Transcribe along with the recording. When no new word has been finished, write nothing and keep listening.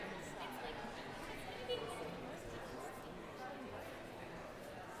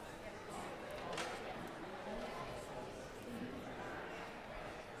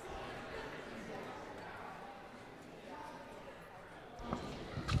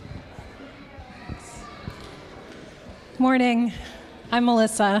Morning. I'm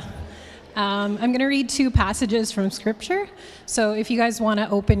Melissa. I'm going to read two passages from Scripture. So if you guys want to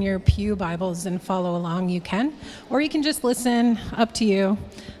open your pew Bibles and follow along, you can. Or you can just listen, up to you.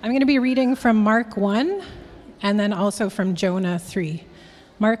 I'm going to be reading from Mark 1 and then also from Jonah 3.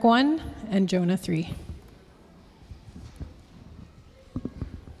 Mark 1 and Jonah 3.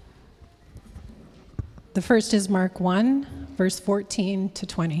 The first is Mark 1, verse 14 to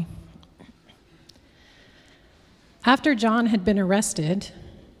 20. After John had been arrested,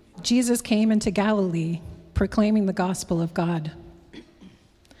 Jesus came into Galilee, proclaiming the gospel of God.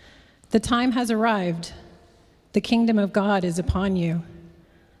 The time has arrived. The kingdom of God is upon you.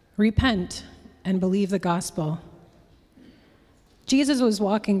 Repent and believe the gospel. Jesus was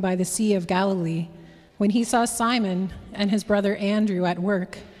walking by the Sea of Galilee when he saw Simon and his brother Andrew at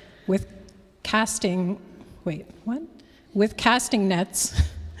work with casting nets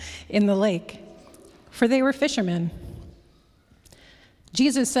in the lake, for they were fishermen.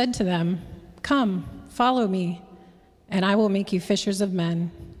 Jesus said to them, "Come, follow me, and I will make you fishers of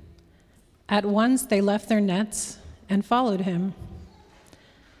men." At once they left their nets and followed him.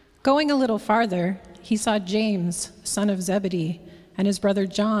 Going a little farther, he saw James, son of Zebedee, and his brother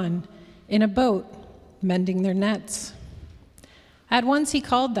John in a boat mending their nets. At once he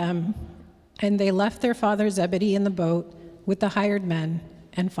called them, and they left their father Zebedee in the boat with the hired men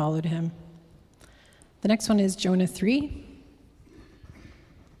and followed him. The next one is Jonah 3.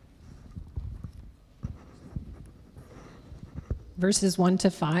 Verses 1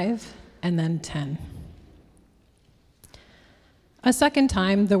 to 5, and then 10. A second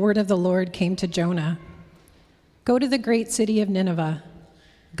time, the word of the Lord came to Jonah. "Go to the great city of Nineveh.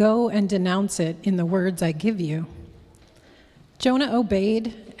 Go and denounce it in the words I give you." Jonah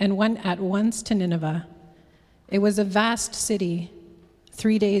obeyed and went at once to Nineveh. It was a vast city,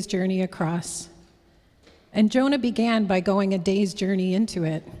 3 days' journey across. And Jonah began by going a day's journey into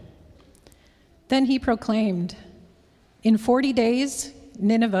it. Then he proclaimed, "In 40 days,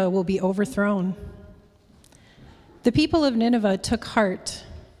 Nineveh will be overthrown." The people of Nineveh took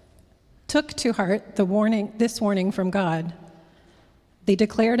to heart this warning from God. They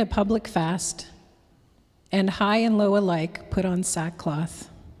declared a public fast, and high and low alike put on sackcloth.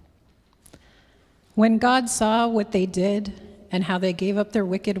 When God saw what they did and how they gave up their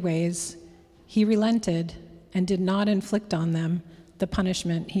wicked ways, he relented and did not inflict on them the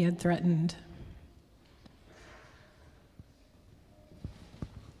punishment he had threatened.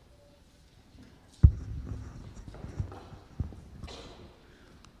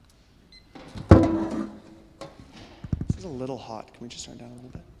 This is a little hot. Can we just turn it down a little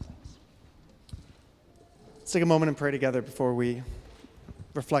bit? Thanks. Let's take a moment and pray together before we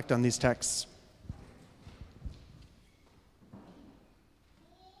reflect on these texts.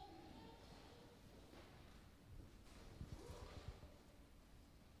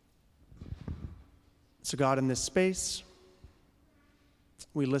 So God, in this space,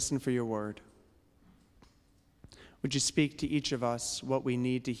 we listen for your word. Would you speak to each of us what we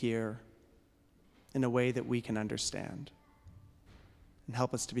need to hear in a way that we can understand, and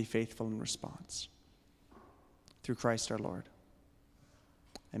help us to be faithful in response. Through Christ our Lord.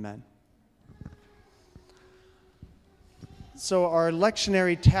 Amen. So our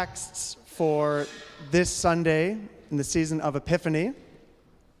lectionary texts for this Sunday in the season of Epiphany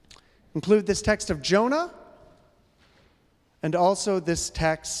include this text of Jonah and also this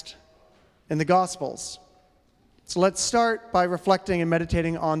text in the Gospels. So let's start by reflecting and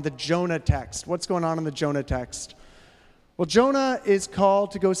meditating on the Jonah text. What's going on in the Jonah text? Well, Jonah is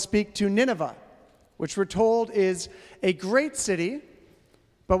called to go speak to Nineveh, which we're told is a great city,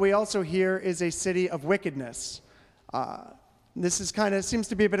 but we also hear is a city of wickedness. This is seems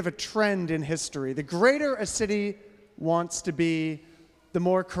to be a bit of a trend in history. The greater a city wants to be, the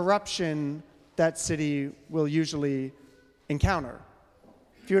more corruption that city will usually encounter.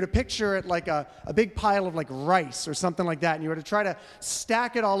 If you were to picture it like a big pile of like rice or something like that, and you were to try to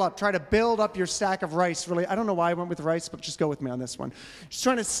stack it all up, try to build up your stack of rice really, I don't know why I went with rice, but just go with me on this one. Just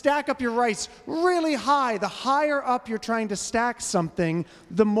trying to stack up your rice really high. The higher up you're trying to stack something,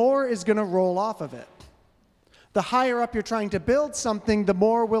 the more is going to roll off of it. The higher up you're trying to build something, the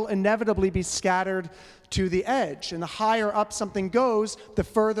more will inevitably be scattered to the edge. And the higher up something goes, the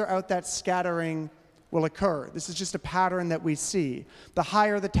further out that scattering will occur. This is just a pattern that we see. The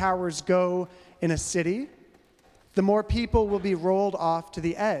higher the towers go in a city, the more people will be rolled off to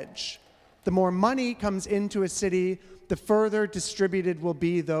the edge. The more money comes into a city, the further distributed will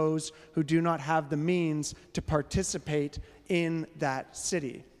be those who do not have the means to participate in that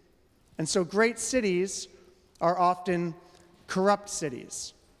city. And so great cities are often corrupt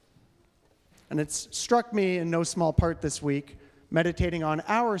cities. And it's struck me in no small part this week, meditating on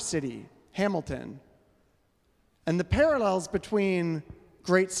our city, Hamilton, and the parallels between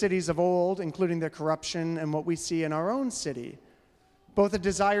great cities of old, including their corruption, and what we see in our own city. Both a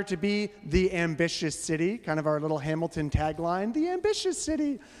desire to be the ambitious city, kind of our little Hamilton tagline, the ambitious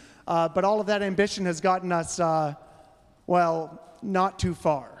city. But all of that ambition has gotten us, not too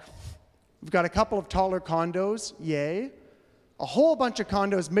far. We've got a couple of taller condos, yay. A whole bunch of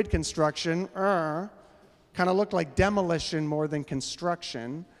condos mid-construction, kind of look like demolition more than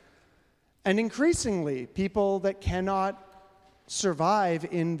construction. And increasingly, people that cannot survive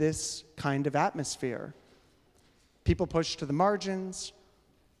in this kind of atmosphere. People pushed to the margins,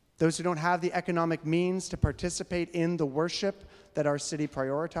 those who don't have the economic means to participate in the worship that our city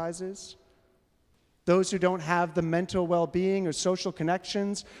prioritizes, those who don't have the mental well-being or social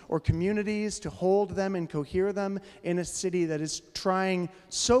connections or communities to hold them and cohere them in a city that is trying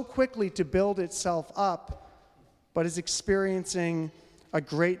so quickly to build itself up, but is experiencing a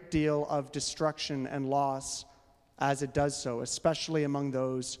great deal of destruction and loss as it does so, especially among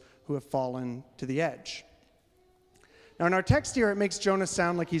those who have fallen to the edge. Now, in our text here, it makes Jonah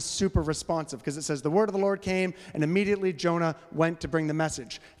sound like he's super responsive because it says, the word of the Lord came, and immediately Jonah went to bring the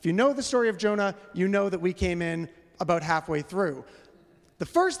message. If you know the story of Jonah, you know that we came in about halfway through. The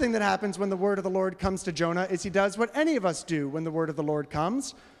first thing that happens when the word of the Lord comes to Jonah is he does what any of us do when the word of the Lord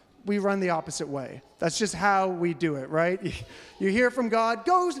comes. We run the opposite way. That's just how we do it, right? You hear from God,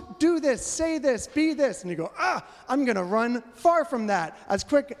 go do this, say this, be this, and you go, I'm going to run far from that, as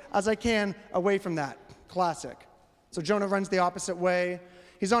quick as I can away from that. Classic. So Jonah runs the opposite way.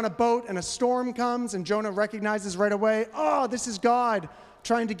 He's on a boat and a storm comes and Jonah recognizes right away, this is God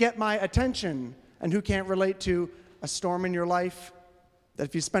trying to get my attention. And who can't relate to a storm in your life that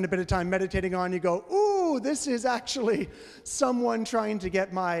if you spend a bit of time meditating on, you go, ooh, this is actually someone trying to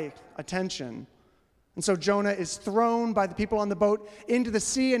get my attention. And so Jonah is thrown by the people on the boat into the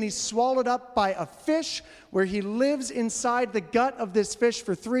sea, and he's swallowed up by a fish where he lives inside the gut of this fish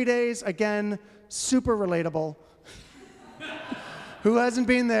for 3 days. Again, super relatable. Who hasn't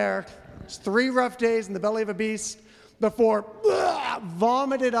been there? It's 3 rough days in the belly of a beast before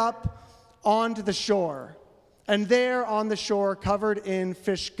vomited up onto the shore. And there on the shore, covered in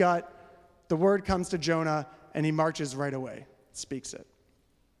fish gut, the word comes to Jonah, and he marches right away, speaks it.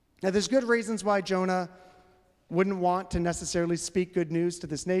 Now, there's good reasons why Jonah wouldn't want to necessarily speak good news to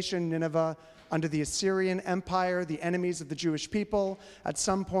this nation, Nineveh, under the Assyrian Empire, the enemies of the Jewish people. At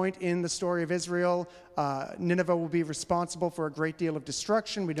some point in the story of Israel, Nineveh will be responsible for a great deal of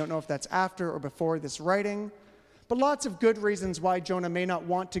destruction. We don't know if that's after or before this writing. But lots of good reasons why Jonah may not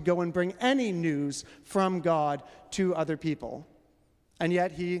want to go and bring any news from God to other people. And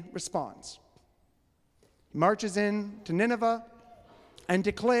yet he responds. He marches in to Nineveh and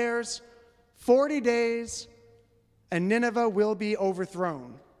declares 40 days and Nineveh will be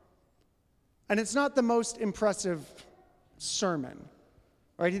overthrown. And it's not the most impressive sermon,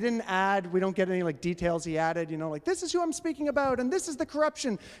 right? He didn't add, we don't get any details he added, this is who I'm speaking about and this is the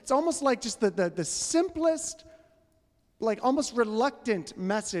corruption. It's almost like just the simplest, almost reluctant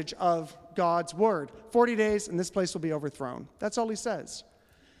message of God's word. 40 days and this place will be overthrown. That's all he says.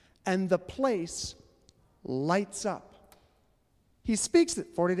 And the place lights up. He speaks it,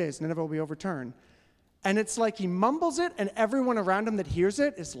 40 days, Nineveh will be overturned. And it's like he mumbles it and everyone around him that hears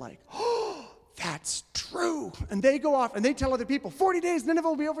it is like, that's true. And they go off and they tell other people, 40 days, Nineveh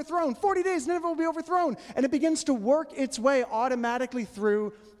will be overthrown. 40 days, Nineveh will be overthrown. And it begins to work its way automatically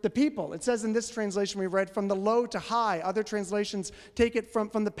through the people. It says in this translation we read, from the low to high. Other translations take it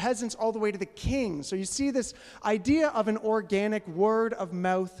from the peasants all the way to the king. So you see this idea of an organic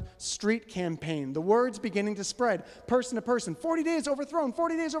word-of-mouth street campaign. The words beginning to spread, person to person. 40 days overthrown,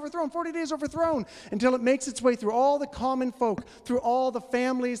 40 days overthrown, 40 days overthrown, until it makes its way through all the common folk, through all the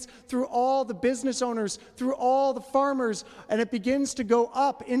families, through all the business owners, through all the farmers, and it begins to go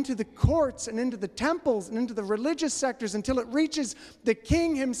up into the courts and into the temples and into the religious sectors until it reaches the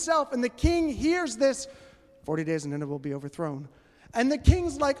king himself. And the king hears this, 40 days and Nineveh will be overthrown. And the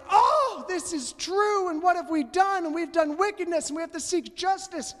king's like, this is true, and what have we done? And we've done wickedness, and we have to seek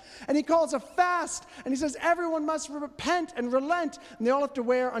justice. And he calls a fast, and he says everyone must repent and relent, and they all have to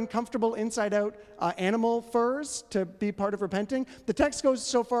wear uncomfortable inside-out animal furs to be part of repenting. The text goes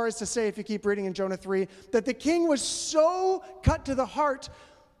so far as to say, if you keep reading in Jonah 3, that the king was so cut to the heart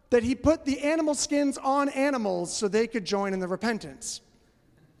that he put the animal skins on animals so they could join in the repentance.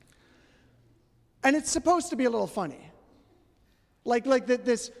 And it's supposed to be a little funny. Like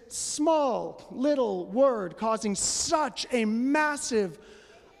this small little word causing such a massive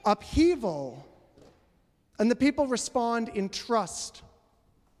upheaval. And the people respond in trust,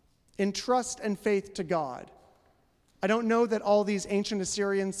 in trust and faith to God. I don't know that all these ancient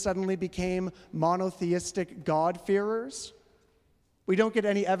Assyrians suddenly became monotheistic God-fearers. We don't get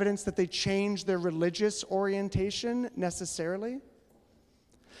any evidence that they changed their religious orientation necessarily.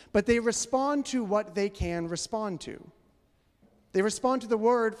 But they respond to what they can respond to. They respond to the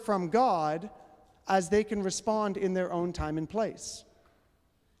word from God as they can respond in their own time and place.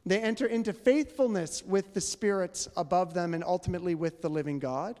 They enter into faithfulness with the spirits above them and ultimately with the living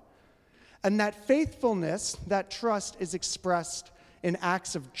God. And that faithfulness, that trust, is expressed in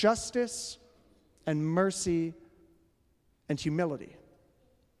acts of justice and mercy and humility.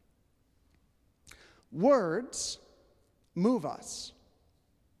 Words move us.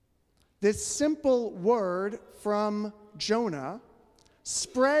 This simple word from Jonah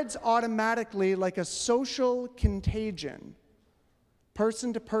spreads automatically like a social contagion,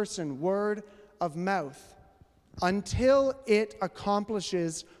 person to person, word of mouth, until it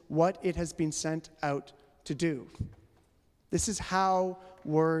accomplishes what it has been sent out to do. This is how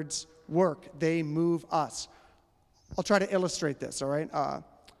words work. They move us. I'll try to illustrate this, all right?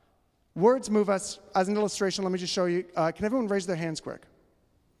 Words move us. As an illustration, let me just show you. Can everyone raise their hands quick?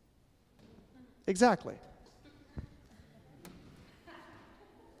 Exactly.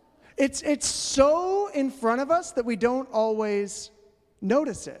 It's so in front of us that we don't always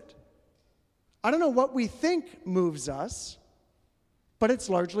notice it. I don't know what we think moves us, but it's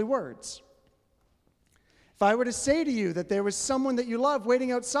largely words. If I were to say to you that there was someone that you love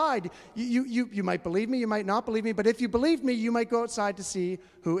waiting outside, you might believe me, you might not believe me, but if you believed me, you might go outside to see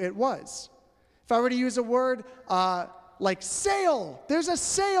who it was. If I were to use a word like sale, there's a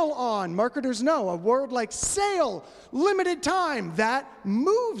sale on, marketers know, a word like sale, limited time, that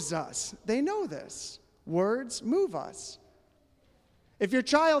moves us. They know this. Words move us. If your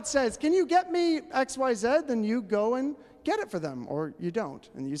child says, "Can you get me XYZ?" then you go and get it for them, or you don't.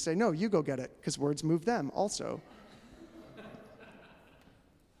 And you say, "No, you go get it," because words move them also.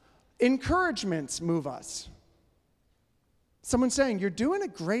 Encouragements move us. Someone saying, "You're doing a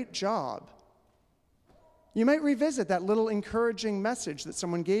great job." You might revisit that little encouraging message that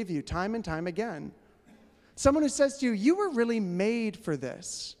someone gave you time and time again. Someone who says to you, "You were really made for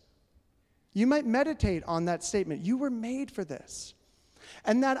this." You might meditate on that statement. You were made for this.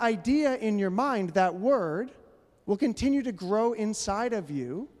 And that idea in your mind, that word, will continue to grow inside of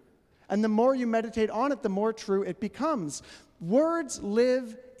you. And the more you meditate on it, the more true it becomes. Words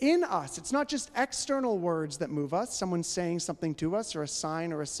live in us. It's not just external words that move us, someone saying something to us, or a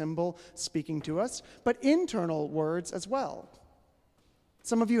sign or a symbol speaking to us, but internal words as well.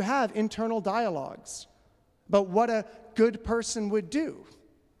 Some of you have internal dialogues about what a good person would do,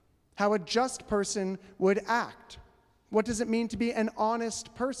 how a just person would act. What does it mean to be an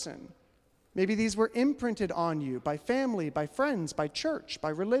honest person? Maybe these were imprinted on you by family, by friends, by church,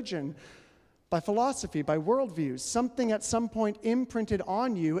 by religion, by philosophy, by worldviews. Something at some point imprinted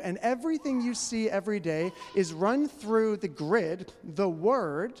on you, and everything you see every day is run through the grid, the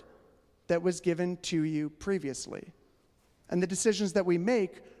word that was given to you previously. And the decisions that we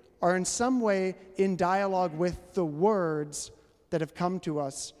make are in some way in dialogue with the words that have come to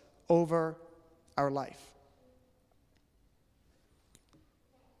us over our life.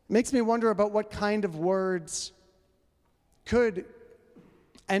 Makes me wonder about what kind of words could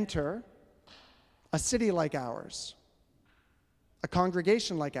enter a city like ours, a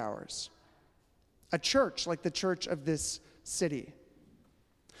congregation like ours, a church like the church of this city.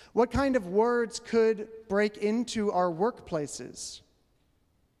 What kind of words could break into our workplaces?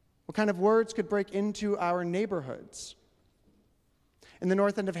 What kind of words could break into our neighborhoods? In the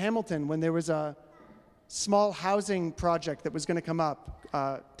north end of Hamilton, when there was a small housing project that was going to come up,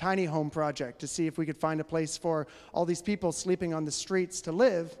 a tiny home project, to see if we could find a place for all these people sleeping on the streets to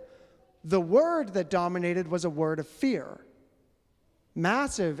live, the word that dominated was a word of fear.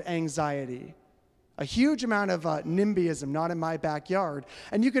 Massive anxiety. A huge amount of NIMBYism, not in my backyard.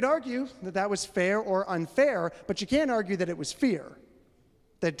 And you could argue that that was fair or unfair, but you can't argue that it was fear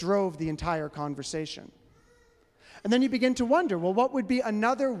that drove the entire conversation. And then you begin to wonder, well, what would be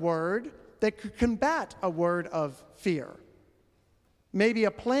another word that could combat a word of fear? Maybe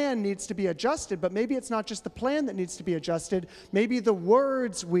a plan needs to be adjusted, but maybe it's not just the plan that needs to be adjusted. Maybe the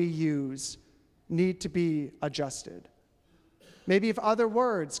words we use need to be adjusted. Maybe if other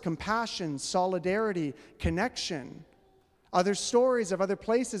words, compassion, solidarity, connection, other stories of other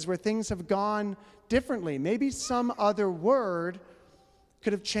places where things have gone differently, maybe some other word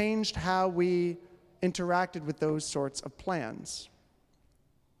could have changed how we interacted with those sorts of plans.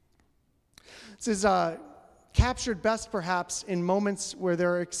 This is captured best, perhaps, in moments where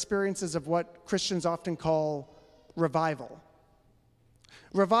there are experiences of what Christians often call revival.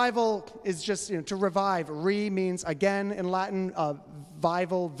 Revival is just, to revive. Re means again in Latin.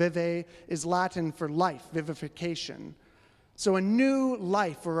 Vival, vive, is Latin for life, vivification. So a new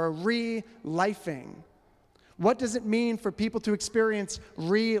life or a re-lifing. What does it mean for people to experience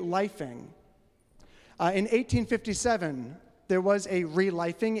re-lifing? In 1857, there was a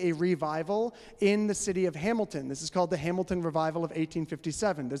re-lifing, a revival in the city of Hamilton. This is called the Hamilton Revival of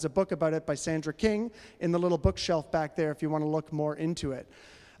 1857. There's a book about it by Sandra King in the little bookshelf back there if you want to look more into it.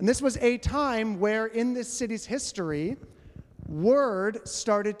 And this was a time where in this city's history, word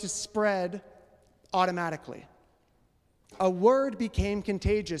started to spread automatically. A word became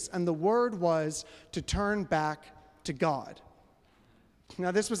contagious, and the word was to turn back to God.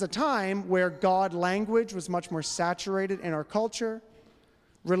 Now, this was a time where God language was much more saturated in our culture.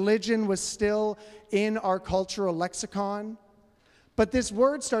 Religion was still in our cultural lexicon. But this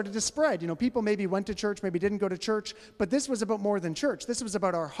word started to spread. People maybe went to church, maybe didn't go to church, but this was about more than church. This was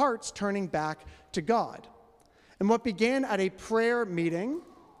about our hearts turning back to God. And what began at a prayer meeting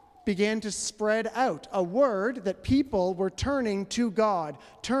began to spread out. A word that people were turning to God,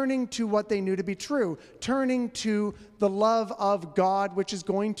 turning to what they knew to be true, turning to the love of God, which is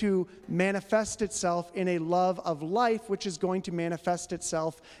going to manifest itself in a love of life, which is going to manifest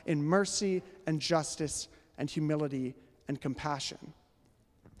itself in mercy and justice and humility and compassion.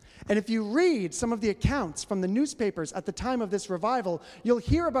 And if you read some of the accounts from the newspapers at the time of this revival, you'll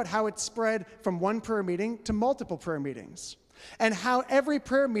hear about how it spread from one prayer meeting to multiple prayer meetings, and how every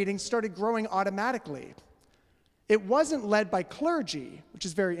prayer meeting started growing automatically. It wasn't led by clergy, which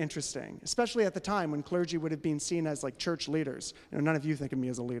is very interesting, especially at the time when clergy would have been seen as like church leaders. None of you think of me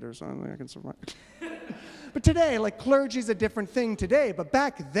as a leader, so I don't think I can survive. But today, clergy is a different thing today, but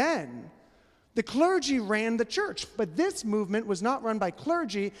back then, the clergy ran the church, but this movement was not run by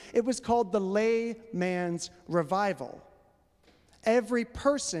clergy. It was called the layman's revival. Every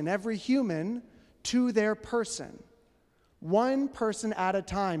person, every human, to their person. One person at a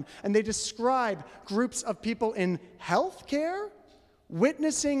time. And they describe groups of people in healthcare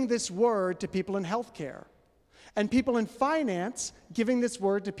witnessing this word to people in healthcare. And people in finance giving this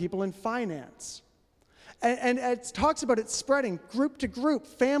word to people in finance. And it talks about it spreading group to group,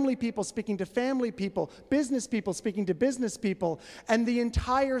 family people speaking to family people, business people speaking to business people, and the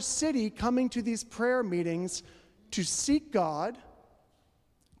entire city coming to these prayer meetings to seek God,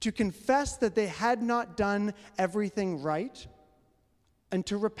 to confess that they had not done everything right, and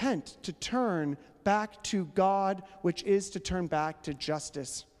to repent, to turn back to God, which is to turn back to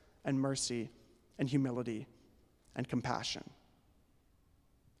justice and mercy and humility and compassion.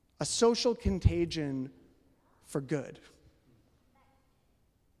 A social contagion for good.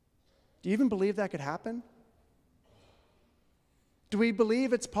 Do you even believe that could happen? Do we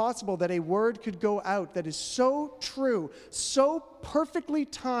believe it's possible that a word could go out that is so true, so perfectly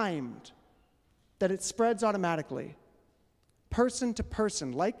timed, that it spreads automatically, person to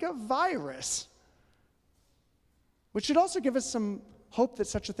person, like a virus? Which should also give us some hope that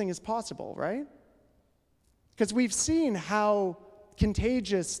such a thing is possible, right? Because we've seen how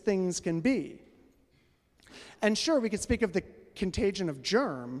contagious things can be. And sure, we could speak of the contagion of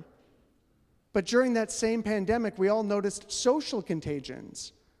germ, but during that same pandemic, we all noticed social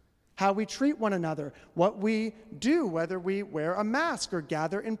contagions, how we treat one another, what we do, whether we wear a mask or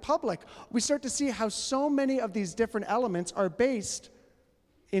gather in public. We start to see how so many of these different elements are based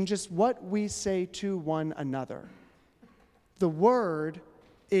in just what we say to one another. The word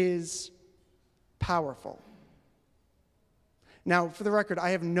is powerful. Now, for the record, I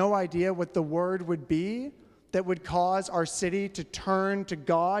have no idea what the word would be that would cause our city to turn to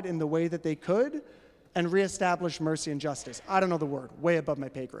God in the way that they could and reestablish mercy and justice. I don't know the word, way above my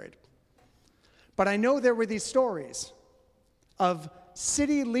pay grade. But I know there were these stories of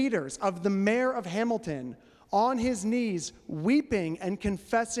city leaders, of the mayor of Hamilton, on his knees, weeping and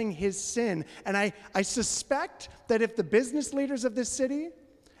confessing his sin. And I suspect that if the business leaders of this city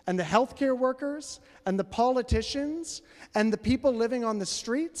and the healthcare workers and the politicians and the people living on the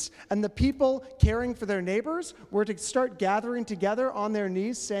streets and the people caring for their neighbors were to start gathering together on their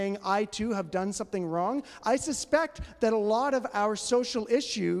knees saying, I too have done something wrong, I suspect that a lot of our social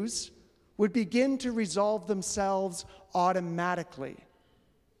issues would begin to resolve themselves automatically.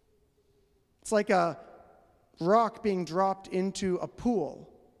 It's like a rock being dropped into a pool.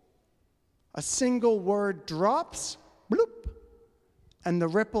 A single word drops, bloop, and the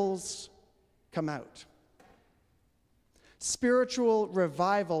ripples come out. Spiritual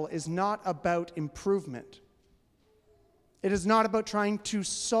revival is not about improvement. It is not about trying to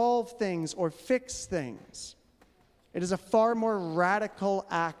solve things or fix things. It is a far more radical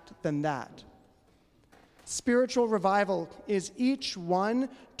act than that. Spiritual revival is each one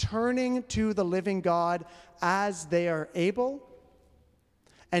turning to the living God as they are able,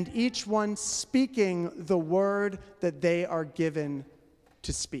 and each one speaking the word that they are given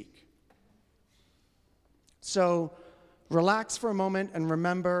to speak. So relax for a moment and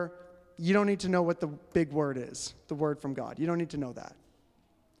remember, you don't need to know what the big word is, the word from God. You don't need to know that.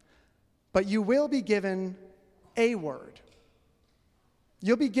 But you will be given a word.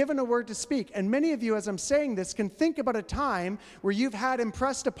 You'll be given a word to speak. And many of you, as I'm saying this, can think about a time where you've had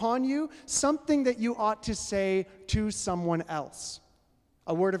impressed upon you something that you ought to say to someone else.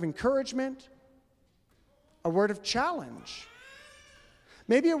 A word of encouragement, a word of challenge.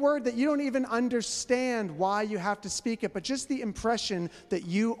 Maybe a word that you don't even understand why you have to speak it, but just the impression that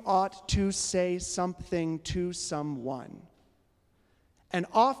you ought to say something to someone. And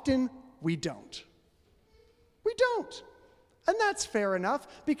often we don't. We don't. And that's fair enough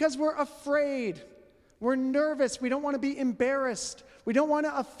because we're afraid. We're nervous. We don't want to be embarrassed. We don't want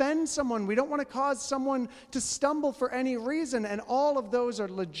to offend someone. We don't want to cause someone to stumble for any reason. And all of those are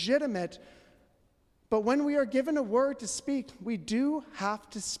legitimate. But when we are given a word to speak, we do have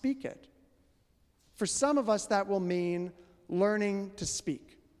to speak it. For some of us, that will mean learning to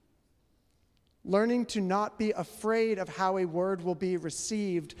speak. Learning to not be afraid of how a word will be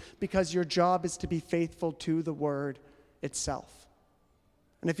received because your job is to be faithful to the word itself.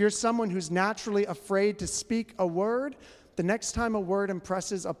 And if you're someone who's naturally afraid to speak a word, the next time a word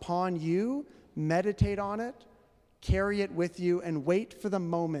impresses upon you, meditate on it, carry it with you, and wait for the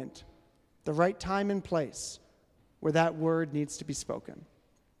moment, the right time and place where that word needs to be spoken.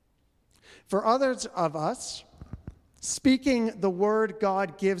 For others of us, speaking the word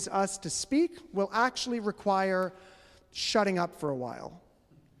God gives us to speak will actually require shutting up for a while.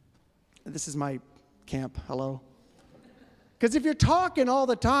 This is my camp, hello? Because if you're talking all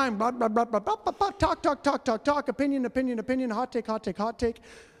the time, blah, blah, blah, blah, blah, blah, blah, talk, opinion, hot take,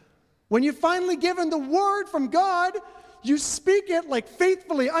 when you're finally given the word from God, you speak it like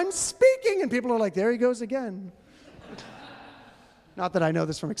faithfully, I'm speaking, and people are like, there he goes again. Not that I know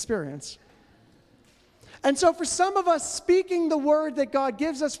this from experience. And so for some of us, speaking the word that God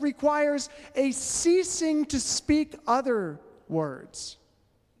gives us requires a ceasing to speak other words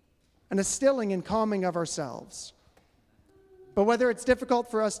and a stilling and calming of ourselves. But whether it's difficult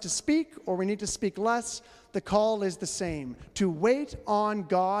for us to speak or we need to speak less, the call is the same. To wait on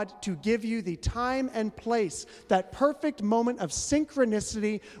God to give you the time and place, that perfect moment of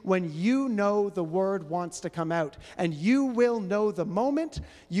synchronicity when you know the word wants to come out. And you will know the moment,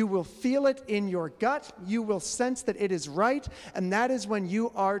 you will feel it in your gut, you will sense that it is right, and that is when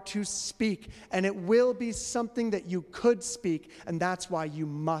you are to speak. And it will be something that you could speak, and that's why you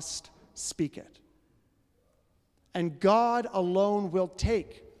must speak it. And God alone will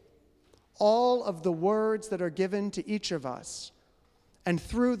take all of the words that are given to each of us, and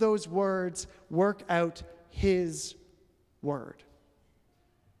through those words, work out His word.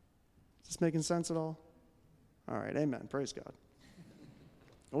 Is this making sense at all? All right, amen. Praise God.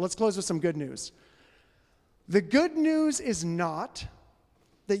 Well, let's close with some good news. The good news is not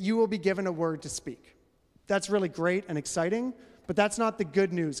that you will be given a word to speak. That's really great and exciting. But that's not the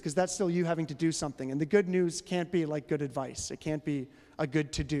good news, because that's still you having to do something. And the good news can't be like good advice. It can't be a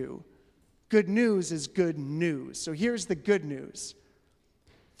good to-do. Good news is good news. So here's the good news.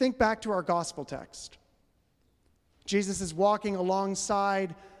 Think back to our gospel text. Jesus is walking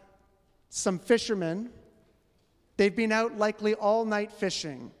alongside some fishermen. They've been out likely all night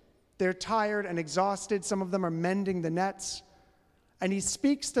fishing. They're tired and exhausted. Some of them are mending the nets. And he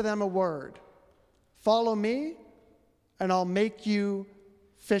speaks to them a word. Follow me, and I'll make you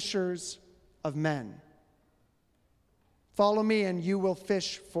fishers of men. Follow me and you will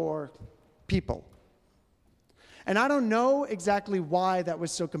fish for people. And I don't know exactly why that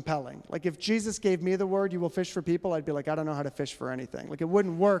was so compelling. Like if Jesus gave me the word, you will fish for people, I'd be like, I don't know how to fish for anything. Like it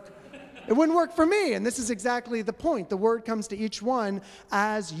wouldn't work. It wouldn't work for me. And this is exactly the point. The word comes to each one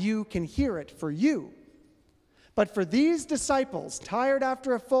as you can hear it for you. But for these disciples, tired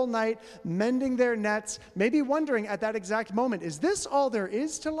after a full night, mending their nets, maybe wondering at that exact moment, is this all there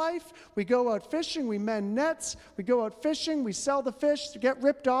is to life? We go out fishing, we mend nets, we go out fishing, we sell the fish, get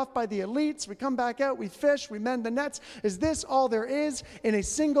ripped off by the elites, we come back out, we fish, we mend the nets. Is this all there is? In a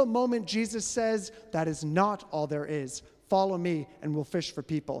single moment, Jesus says, that is not all there is. Follow me and we'll fish for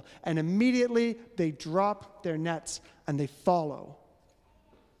people. And immediately they drop their nets and they follow.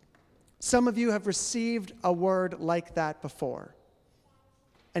 Some of you have received a word like that before.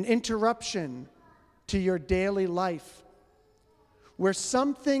 An interruption to your daily life where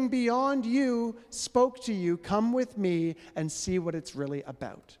something beyond you spoke to you, come with me and see what it's really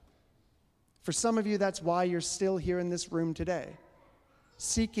about. For some of you, that's why you're still here in this room today,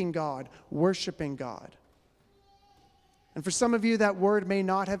 seeking God, worshiping God. And for some of you, that word may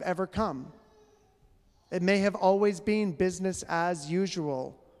not have ever come. It may have always been business as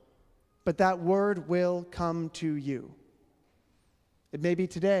usual, but that word will come to you. It may be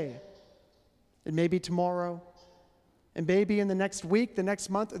today. It may be tomorrow. It may be in the next week, the next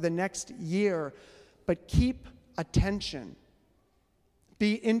month, or the next year. But keep attention.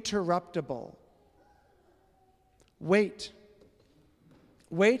 Be interruptible. Wait.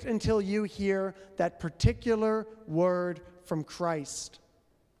 Wait until you hear that particular word from Christ.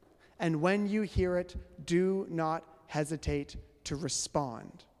 And when you hear it, do not hesitate to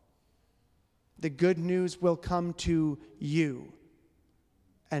respond. The good news will come to you,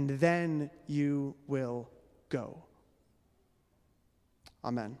 and then you will go.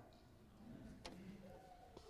 Amen.